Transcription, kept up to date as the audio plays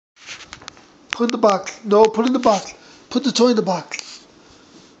Put in the box. No, put in the box. Put the toy in the box.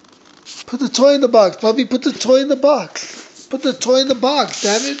 Put the toy in the box, Bobby. Put the toy in the box. Put the toy in the box,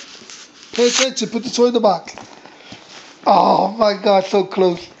 damn it. Pay attention. Put the toy in the box. Oh, my God, so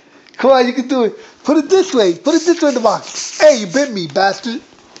close. Come on, you can do it. Put it this way. Put it this way in the box. Hey, you bit me, bastard.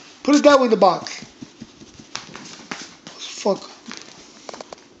 Put it that way in the box. Fuck.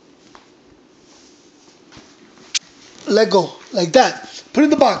 Let go. Like that. Put it in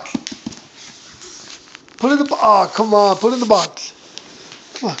the box. Put it in the box. Oh, come on. Put it in the box.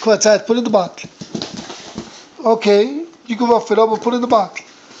 Come on, Taz. Put it in the box. Okay. You can rough it up and put it in the box.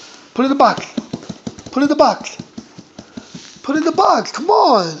 Put it in the box. Put it in the box. Put it in the box. Come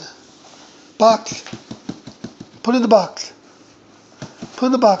on. Box. Put it in the box. Put it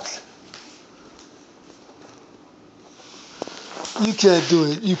in the box. You can't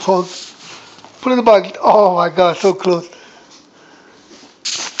do it, you punk. Put it in the box. Oh my God, so close.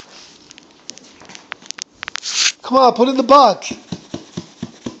 Come on, put it in the box.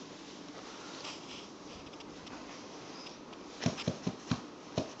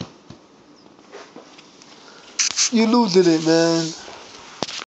 You're losing it, man.